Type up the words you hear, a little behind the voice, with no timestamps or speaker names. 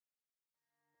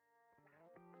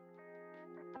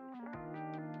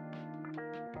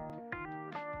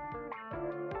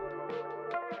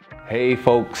Hey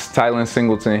folks, Tylen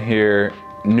Singleton here,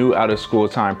 new out of school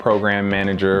time program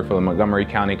manager for the Montgomery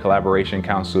County Collaboration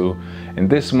Council. And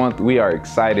this month we are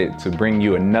excited to bring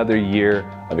you another year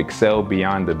of Excel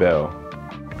Beyond the Bell.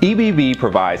 EBB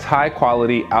provides high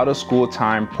quality out of school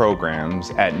time programs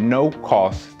at no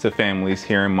cost to families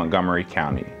here in Montgomery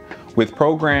County. With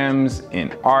programs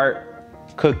in art,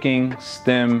 cooking,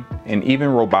 STEM, and even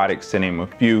robotics to name a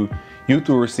few, youth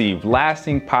will receive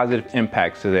lasting positive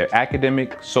impacts to their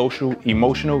academic, social,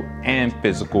 emotional, and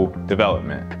physical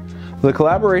development. The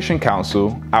Collaboration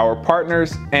Council, our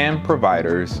partners and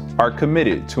providers, are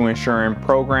committed to ensuring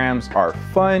programs are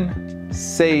fun,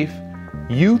 safe,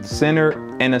 youth-centered,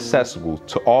 and accessible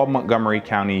to all Montgomery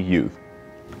County youth.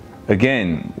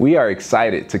 Again, we are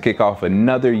excited to kick off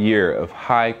another year of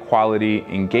high-quality,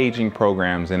 engaging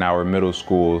programs in our middle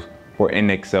schools for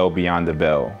Excel Beyond the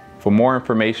Bell. For more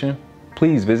information,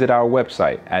 please visit our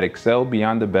website at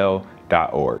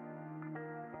excelbeyondthebell.org.